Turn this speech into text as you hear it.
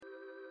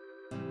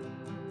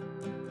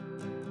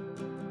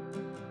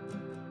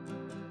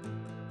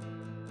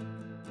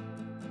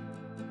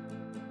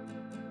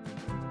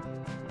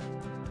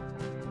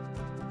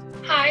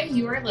Hi,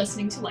 you are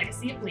listening to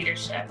Legacy of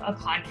Leadership, a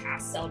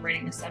podcast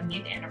celebrating the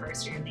 70th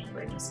anniversary of the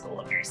UAB School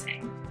of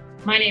Nursing.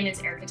 My name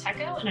is Erica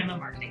Tecco, and I'm a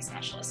marketing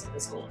specialist at the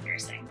School of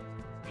Nursing.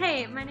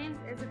 Hey, my name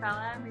is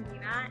Isabella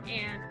Medina,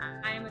 and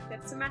I am a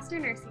fifth semester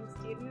nursing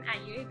student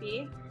at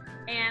UAB,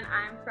 and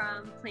I'm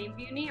from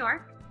Plainview, New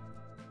York.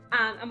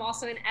 I'm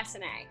also in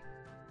SNA.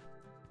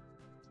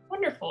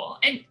 Wonderful.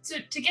 And so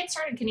to get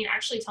started, can you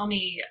actually tell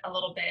me a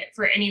little bit,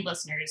 for any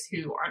listeners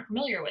who aren't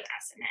familiar with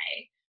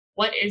SNA,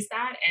 what is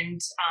that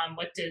and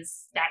what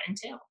does that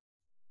entail?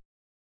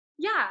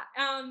 Yeah,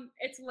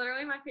 it's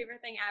literally my favorite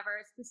thing ever.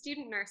 It's the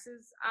Student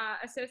Nurses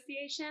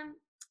Association,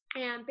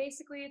 and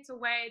basically it's a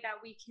way that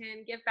we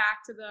can give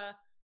back to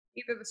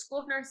either the School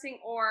of Nursing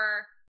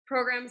or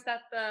programs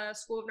that the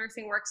School of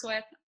Nursing works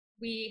with.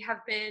 We have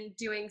been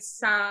doing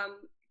some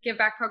give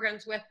back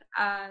programs with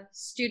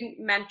student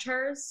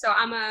mentors. So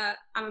I'm a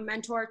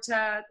mentor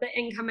to the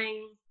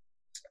incoming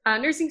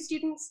nursing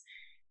students,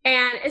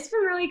 and it's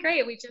been really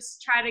great. We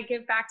just try to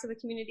give back to the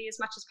community as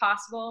much as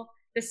possible.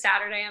 This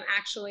Saturday, I'm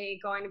actually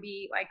going to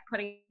be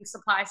putting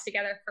supplies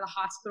together for the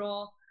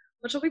hospital,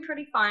 which will be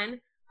pretty fun.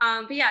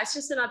 But yeah, it's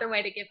just another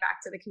way to give back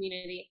to the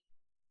community.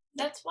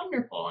 That's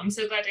wonderful. I'm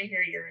so glad to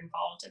hear you're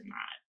involved in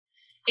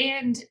that.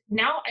 And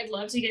now I'd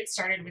love to get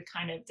started with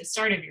kind of the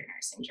start of your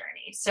nursing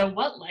journey. So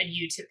what led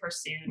you to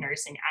pursue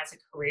nursing as a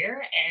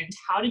career, and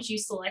how did you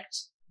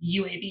select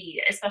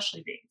UAB,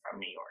 especially being from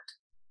New York?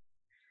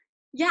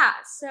 Yeah,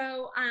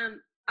 so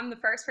I'm the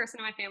first person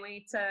in my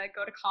family to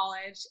go to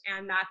college,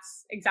 and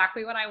that's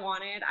exactly what I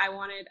wanted. I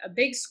wanted a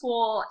big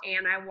school,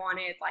 and I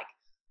wanted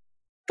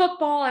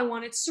football, I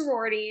wanted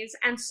sororities.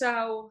 And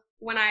so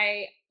when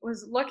I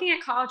was looking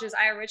at colleges,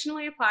 I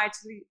originally applied to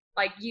the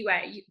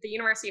UA, the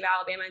University of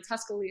Alabama in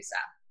Tuscaloosa.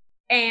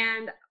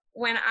 And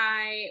when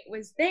I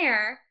was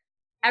there,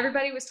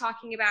 everybody was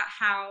talking about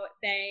how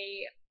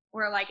they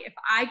were like, if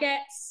I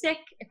get sick,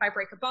 if I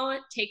break a bone,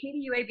 take me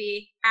to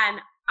UAB. And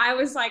I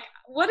was like,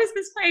 what is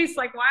this place?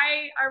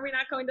 Why are we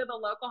not going to the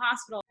local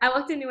hospital? I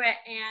looked into it,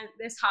 and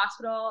this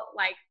hospital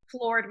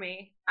floored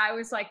me. I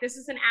was like, this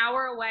is an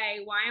hour away.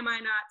 Why am I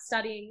not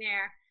studying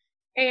there?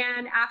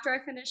 And after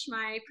I finished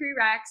my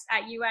prereqs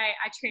at UA,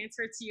 I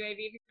transferred to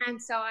UAB.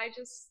 And so I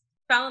just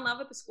fell in love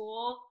with the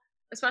school,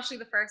 especially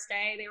the first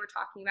day. They were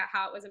talking about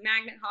how it was a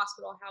magnet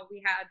hospital, how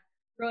we had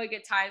really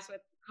good ties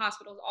with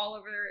hospitals all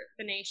over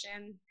the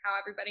nation, how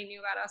everybody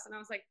knew about us. And I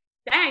was like,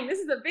 dang, this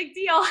is a big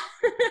deal.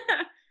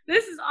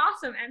 This is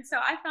awesome. And so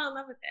I fell in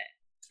love with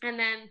it. And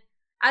then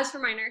as for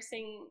my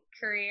nursing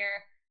career,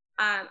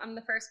 I'm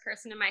the first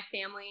person in my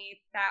family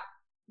that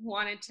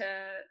wanted to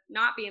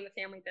not be in the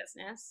family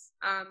business.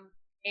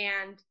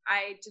 And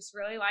I just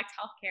really liked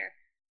healthcare.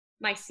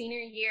 My senior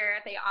year,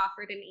 they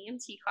offered an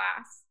EMT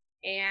class,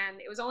 and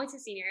it was only to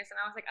seniors. And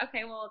I was like,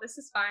 okay, well, this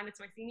is fine. It's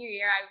my senior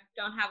year. I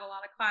don't have a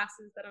lot of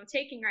classes that I'm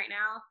taking right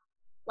now.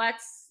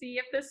 Let's see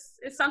if this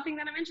is something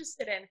that I'm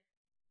interested in.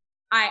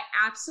 I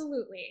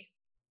absolutely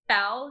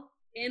fell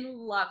in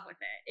love with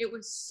it. It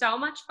was so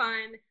much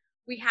fun.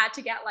 We had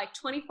to get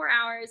 24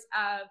 hours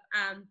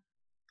of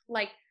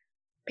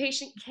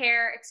patient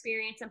care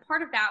experience, and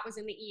part of that was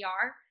in the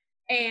ER.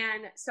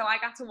 And so I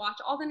got to watch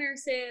all the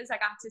nurses. I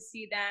got to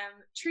see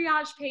them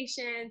triage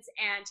patients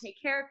and take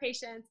care of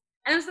patients.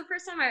 And it was the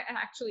first time I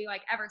actually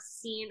ever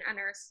seen a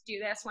nurse do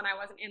this when I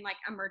wasn't in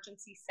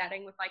emergency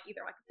setting with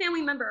either a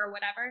family member or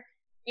whatever.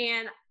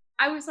 And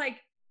I was like,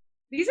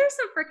 these are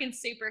some freaking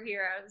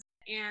superheroes.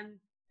 And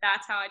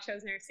that's how I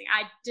chose nursing.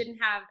 I didn't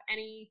have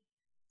any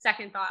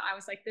second thought. I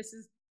was like, this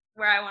is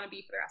where I want to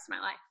be for the rest of my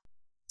life.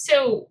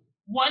 So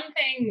one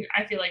thing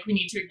I feel like we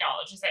need to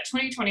acknowledge is that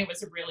 2020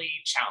 was a really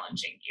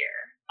challenging year.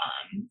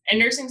 And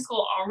nursing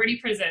school already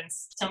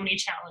presents so many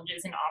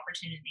challenges and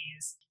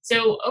opportunities.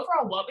 So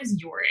overall, what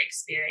was your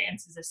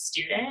experience as a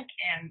student?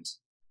 And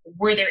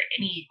were there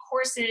any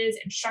courses,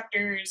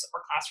 instructors,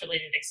 or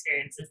class-related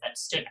experiences that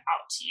stood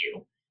out to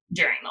you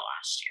during the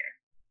last year?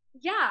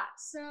 Yeah,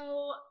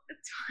 so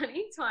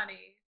 2020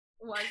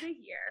 was a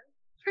year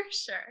for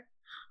sure.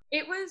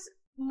 It was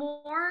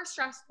more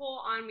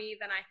stressful on me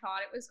than I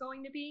thought it was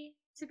going to be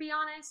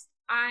honest.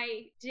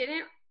 I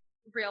didn't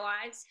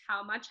realize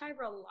how much I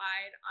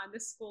relied on the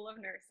School of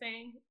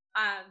Nursing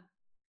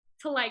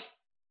to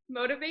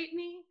motivate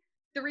me.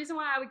 The reason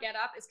why I would get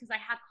up is because I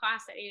had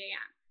class at 8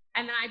 a.m.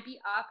 And then I'd be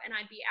up and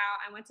I'd be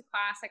out. I went to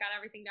class, I got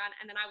everything done,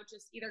 and then I would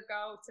just either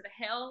go to the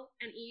hill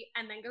and eat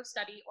and then go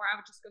study, or I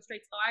would just go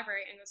straight to the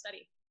library and go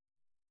study.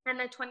 And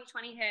then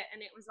 2020 hit, and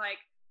it was like,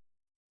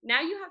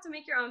 now you have to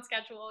make your own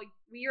schedule.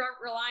 We are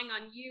relying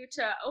on you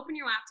to open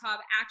your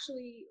laptop,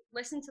 actually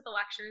listen to the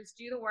lectures,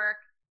 do the work.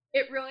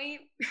 It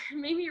really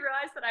made me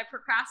realize that I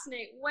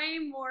procrastinate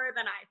way more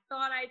than I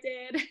thought I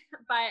did,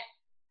 but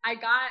I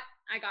got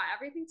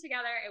everything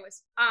together. It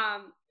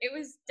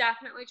was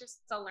definitely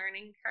just a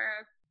learning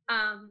curve.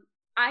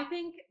 I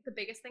think the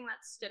biggest thing that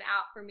stood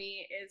out for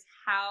me is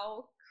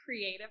how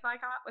creative I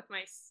got with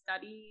my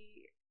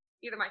study,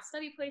 either my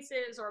study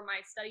places or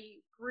my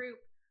study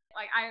group.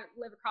 I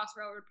live across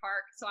Railroad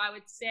Park, so I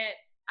would sit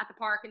at the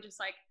park and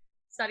just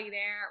study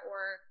there,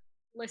 or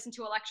listen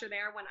to a lecture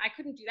there when I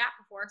couldn't do that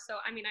before.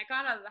 So, I mean, I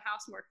got out of the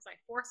house more because I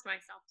forced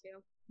myself to.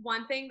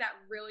 One thing that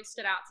really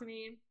stood out to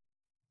me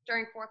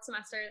during fourth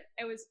semester,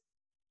 it was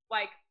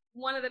like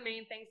one of the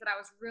main things that I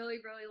was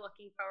really, really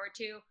looking forward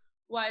to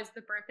was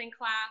the birthing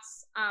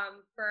class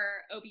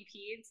for OB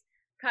Peds,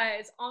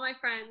 because all my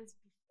friends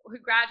who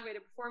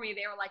graduated before me,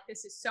 they were like,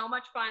 this is so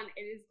much fun.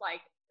 It is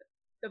like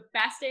the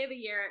best day of the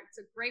year.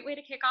 It's a great way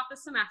to kick off the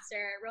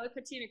semester. It really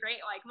puts you in a great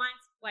like mind,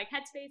 like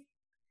headspace.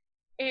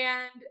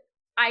 And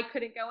I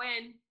couldn't go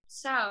in.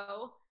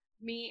 So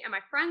me and my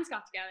friends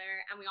got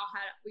together and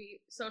we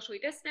socially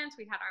distanced,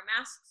 we had our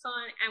masks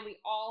on, and we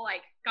all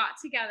like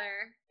got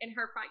together in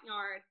her front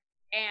yard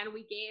and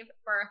we gave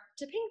birth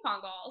to ping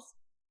pong balls.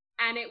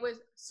 And it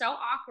was so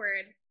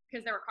awkward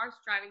because there were cars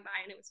driving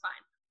by and it was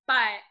fine.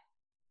 But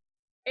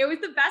it was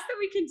the best that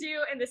we could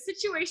do in the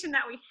situation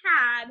that we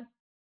had.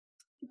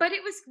 But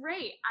it was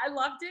great. I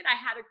loved it. I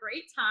had a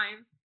great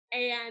time.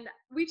 And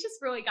we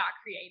just really got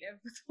creative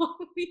with what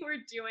we were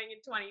doing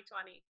in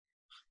 2020.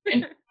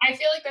 And I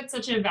feel like that's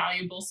such a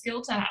valuable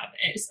skill to have,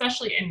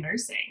 especially in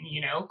nursing,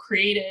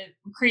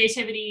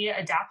 creativity,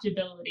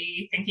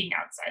 adaptability, thinking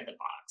outside the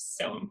box.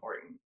 So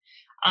important.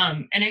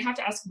 And I have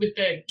to ask, with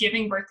the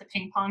giving birth to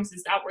ping pongs,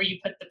 is that where you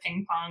put the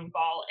ping pong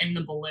ball in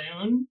the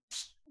balloon?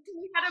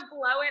 We had to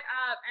blow it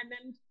up and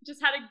then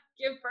just had to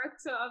give birth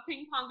to a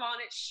ping pong ball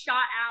and it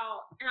shot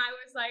out. And I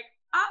was like,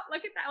 oh,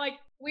 look at that. Like,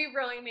 we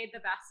really made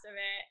the best of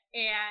it.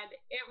 And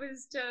it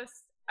was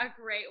just a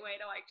great way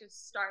to like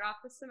just start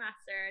off the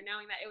semester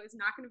knowing that it was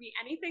not going to be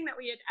anything that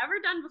we had ever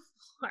done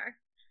before.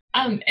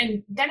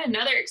 And then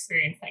another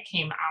experience that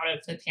came out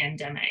of the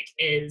pandemic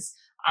is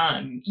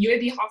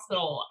UAB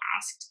Hospital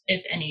asked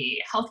if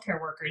any healthcare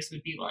workers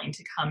would be willing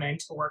to come in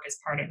to work as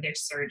part of their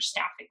surge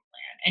staffing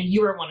plan. And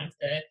you were one of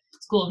the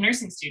School of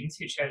Nursing students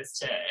who chose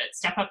to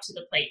step up to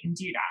the plate and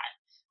do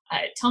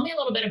that. Tell me a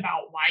little bit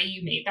about why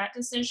you made that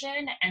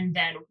decision and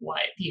then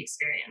what the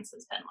experience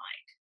has been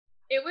like.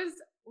 It was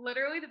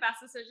literally the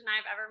best decision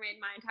I've ever made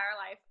in my entire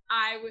life.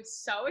 I was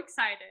so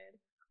excited.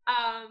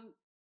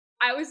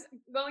 I was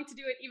willing to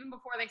do it even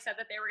before they said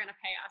that they were going to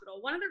pay us.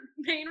 One of the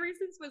main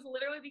reasons was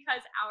literally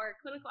because our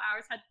clinical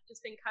hours had just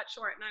been cut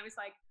short. And I was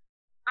like,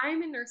 I'm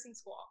in nursing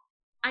school.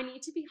 I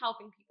need to be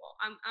helping people.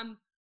 I'm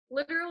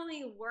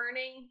literally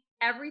learning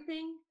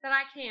everything that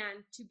I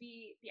can to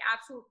be the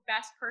absolute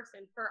best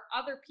person for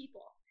other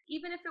people.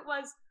 Even if it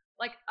was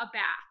like a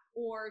bath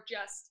or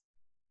just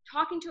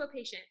talking to a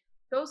patient,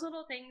 those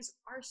little things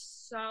are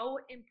so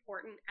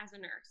important as a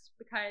nurse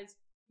because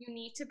you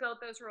need to build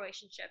those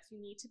relationships.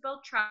 You need to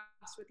build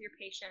trust with your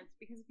patients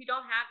because if you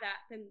don't have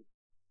that, then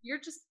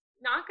you're just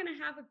not going to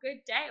have a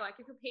good day. Like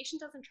if a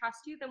patient doesn't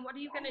trust you, then what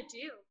are you going to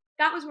do?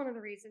 That was one of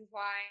the reasons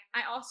why.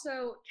 I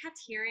also kept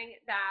hearing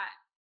that,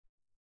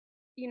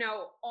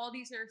 all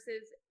these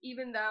nurses,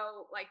 even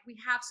though like we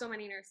have so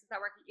many nurses that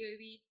work at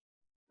UAB,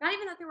 not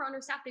even that they were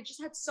understaffed, they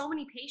just had so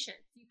many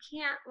patients. You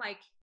can't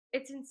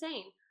it's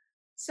insane.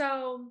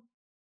 So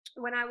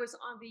when I was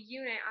on the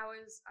unit, I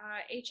was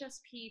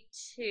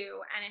HSP2,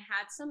 and it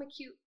had some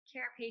acute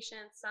care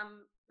patients,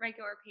 some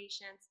regular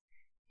patients,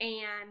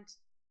 and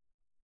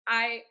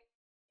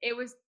it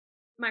was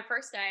my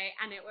first day,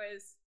 and it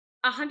was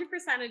 100%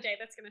 a day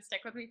that's going to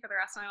stick with me for the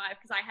rest of my life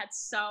because I had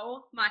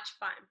so much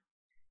fun.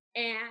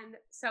 And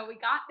so we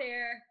got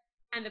there,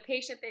 and the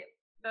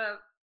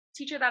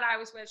teacher that I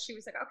was with, she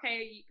was like,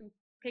 okay, you can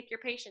pick your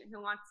patient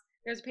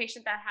there's a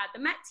patient that had the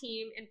MET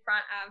team in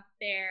front of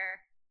their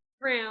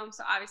room.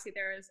 So obviously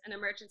there was an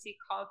emergency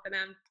call for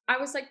them. I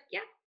was like,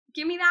 yeah,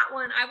 give me that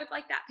one. I would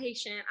like that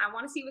patient. I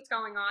want to see what's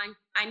going on.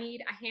 I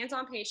need a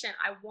hands-on patient.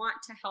 I want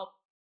to help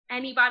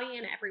anybody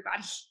and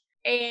everybody.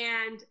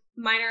 And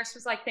my nurse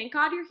was like, thank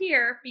God you're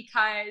here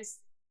because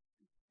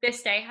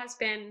this day has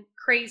been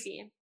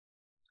crazy.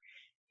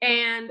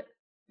 And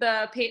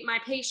my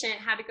patient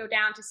had to go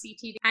down to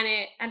CT and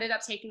it ended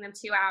up taking them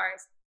 2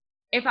 hours.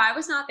 If I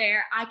was not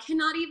there, I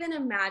cannot even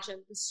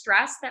imagine the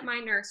stress that my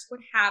nurse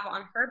would have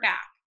on her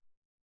back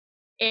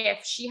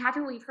if she had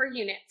to leave her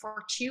unit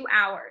for 2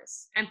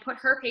 hours and put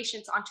her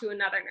patients onto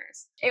another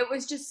nurse. It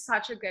was just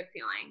such a good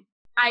feeling.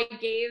 I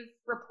gave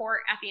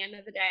report at the end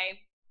of the day.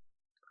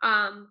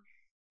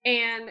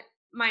 And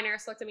my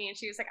nurse looked at me and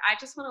she was like, I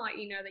just want to let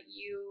you know that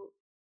you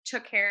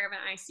took care of an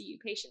ICU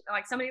patient,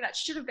 like somebody that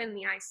should have been in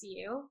the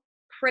ICU,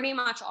 pretty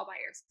much all by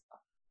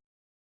yourself.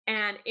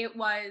 And it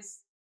was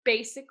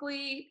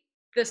basically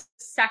the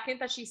second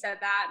that she said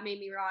that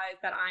made me realize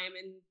that I am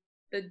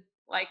in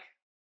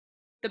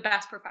the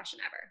best profession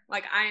ever.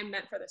 Like I am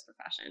meant for this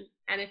profession.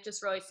 And it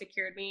just really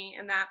secured me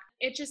in that.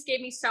 It just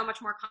gave me so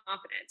much more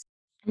confidence.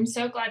 I'm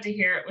so glad to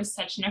hear it was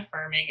such an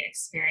affirming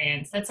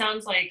experience. That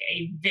sounds like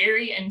a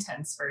very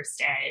intense first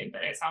day,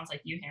 but it sounds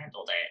like you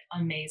handled it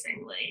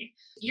amazingly.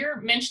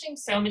 You're mentioning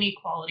so many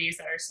qualities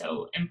that are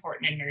so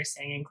important in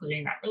nursing,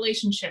 including that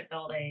relationship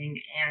building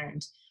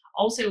and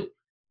also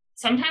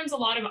sometimes a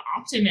lot of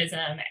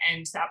optimism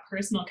and that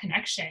personal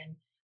connection.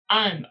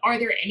 Are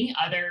there any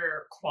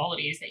other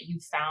qualities that you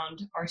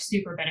found are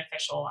super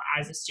beneficial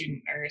as a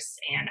student nurse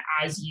and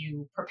as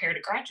you prepare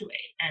to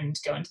graduate and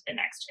go into the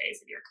next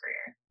phase of your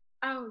career?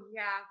 Oh,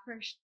 yeah, for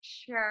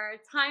sure.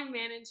 Time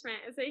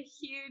management is a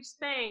huge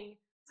thing.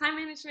 Time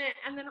management.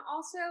 And then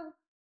also,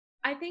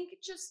 I think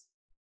just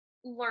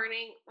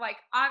learning, like,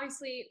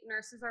 obviously,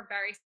 nurses are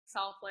very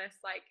selfless.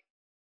 Like,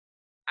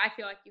 I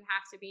feel like you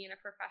have to be in a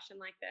profession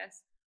like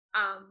this.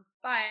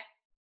 But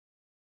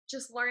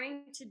just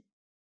learning to,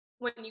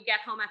 when you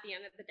get home at the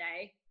end of the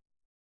day,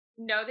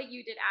 know that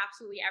you did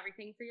absolutely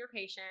everything for your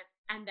patient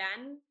and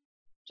then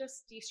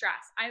just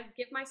de-stress. I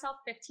give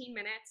myself 15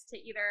 minutes to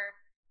either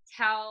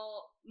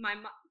tell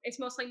it's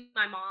mostly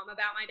my mom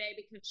about my day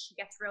because she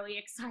gets really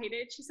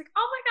excited. She's like,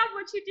 "Oh my god,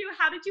 what'd you do?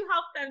 How did you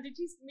help them? Did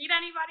you meet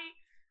anybody?"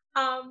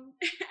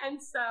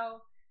 And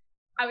so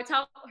I would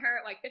tell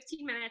her like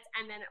 15 minutes,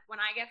 and then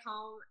when I get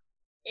home,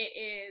 it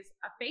is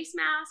a face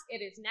mask, it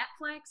is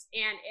Netflix,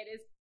 and it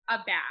is a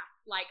bath.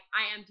 Like,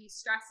 I am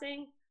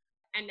de-stressing,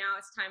 and now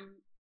it's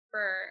time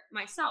for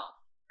myself,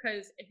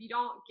 because if you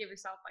don't give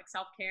yourself like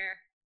self-care,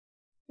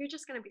 you're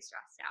just going to be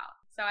stressed out.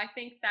 So I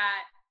think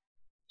that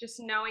just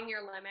knowing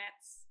your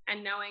limits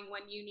and knowing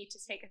when you need to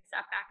take a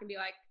step back and be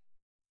like,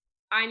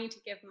 I need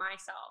to give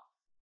myself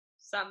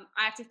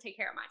I have to take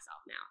care of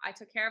myself now. I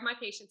took care of my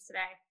patients today.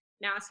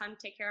 Now it's time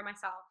to take care of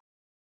myself.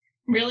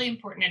 Really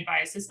important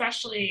advice,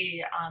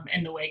 especially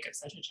in the wake of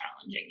such a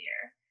challenging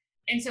year.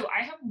 And so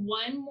I have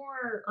one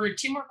more or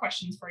two more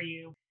questions for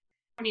you.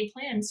 Any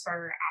plans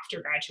for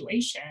after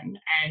graduation?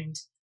 And,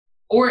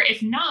 or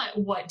if not,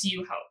 what do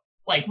you hope?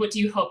 Like, what do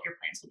you hope your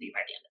plans will be by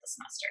the end of the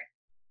semester?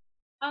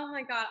 Oh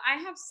my God,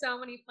 I have so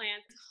many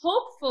plans.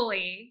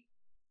 Hopefully,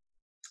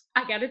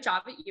 I get a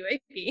job at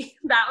UAB.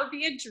 That would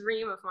be a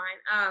dream of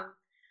mine.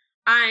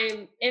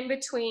 I'm in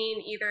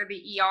between either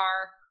the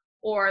ER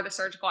or the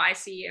surgical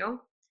ICU.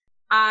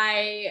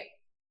 I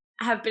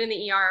have been in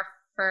the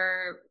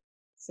ER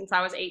since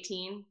I was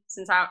 18,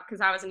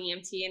 because I was an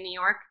EMT in New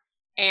York,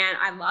 and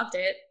I loved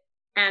it.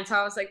 And so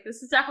I was like,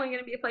 this is definitely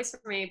going to be a place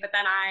for me. But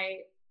then I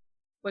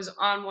was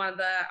on one of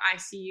the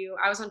ICU.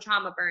 I was on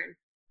trauma burn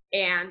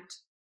and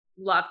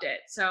loved it.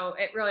 So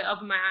it really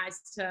opened my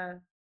eyes to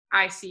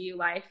ICU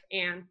life.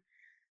 And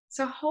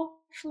so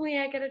hopefully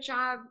I get a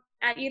job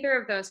at either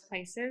of those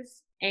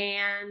places.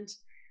 And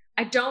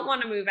I don't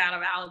want to move out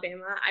of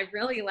Alabama. I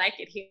really like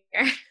it here.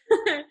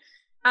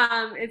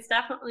 It's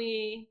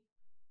definitely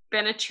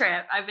been a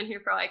trip. I've been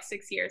here for like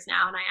 6 years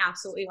now, and I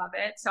absolutely love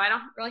it. So I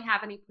don't really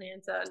have any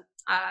plans of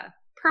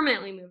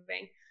permanently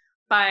moving,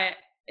 but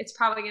it's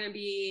probably going to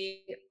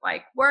be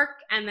like work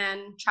and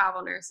then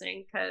travel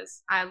nursing,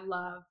 because I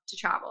love to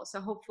travel.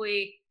 So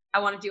hopefully I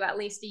want to do at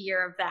least a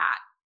year of that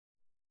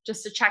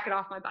just to check it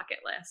off my bucket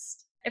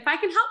list. If I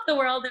can help the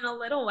world in a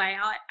little way,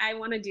 I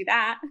want to do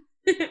that.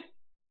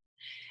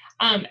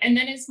 And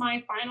then as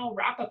my final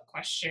wrap-up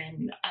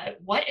question,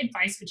 what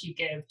advice would you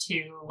give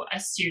to a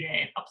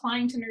student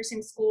applying to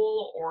nursing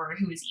school or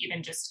who is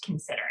even just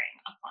considering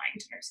applying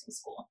to nursing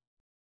school?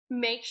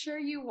 Make sure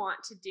you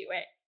want to do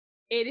it.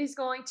 It is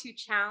going to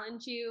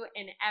challenge you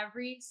in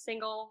every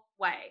single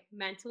way,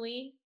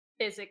 mentally,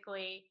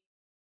 physically,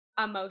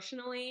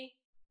 emotionally.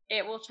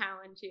 It will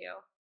challenge you.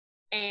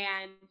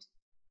 And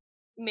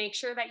make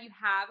sure that you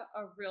have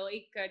a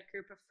really good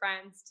group of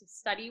friends to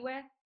study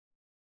with.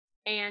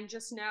 And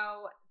just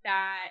know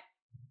that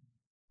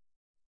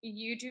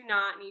you do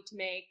not need to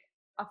make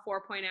a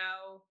 4.0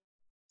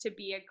 to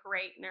be a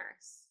great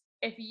nurse.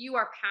 If you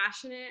are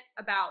passionate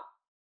about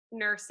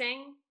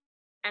nursing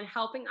and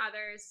helping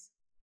others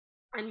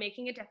and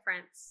making a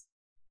difference,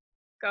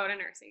 go to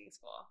nursing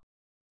school.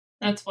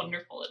 That's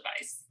wonderful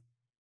advice.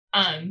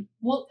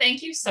 Well,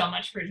 thank you so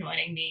much for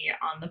joining me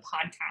on the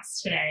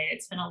podcast today.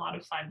 It's been a lot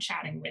of fun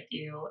chatting with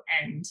you,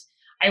 and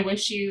I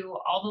wish you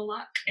all the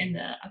luck in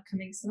the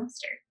upcoming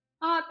semester.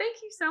 Oh, thank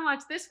you so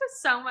much. This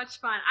was so much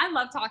fun. I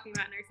love talking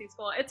about nursing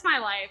school. It's my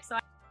life. So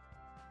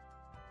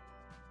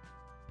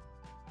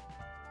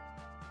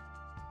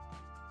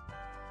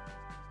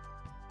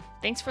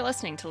Thanks for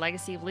listening to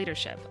Legacy of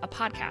Leadership, a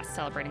podcast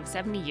celebrating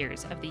 70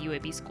 years of the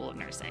UAB School of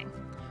Nursing.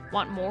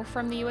 Want more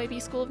from the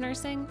UAB School of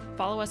Nursing?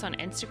 Follow us on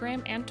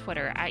Instagram and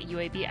Twitter at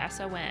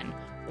UABSON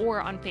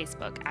or on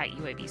Facebook at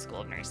UAB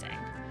School of Nursing.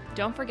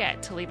 Don't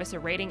forget to leave us a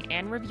rating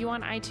and review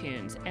on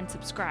iTunes and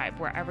subscribe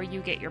wherever you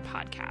get your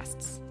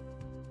podcasts.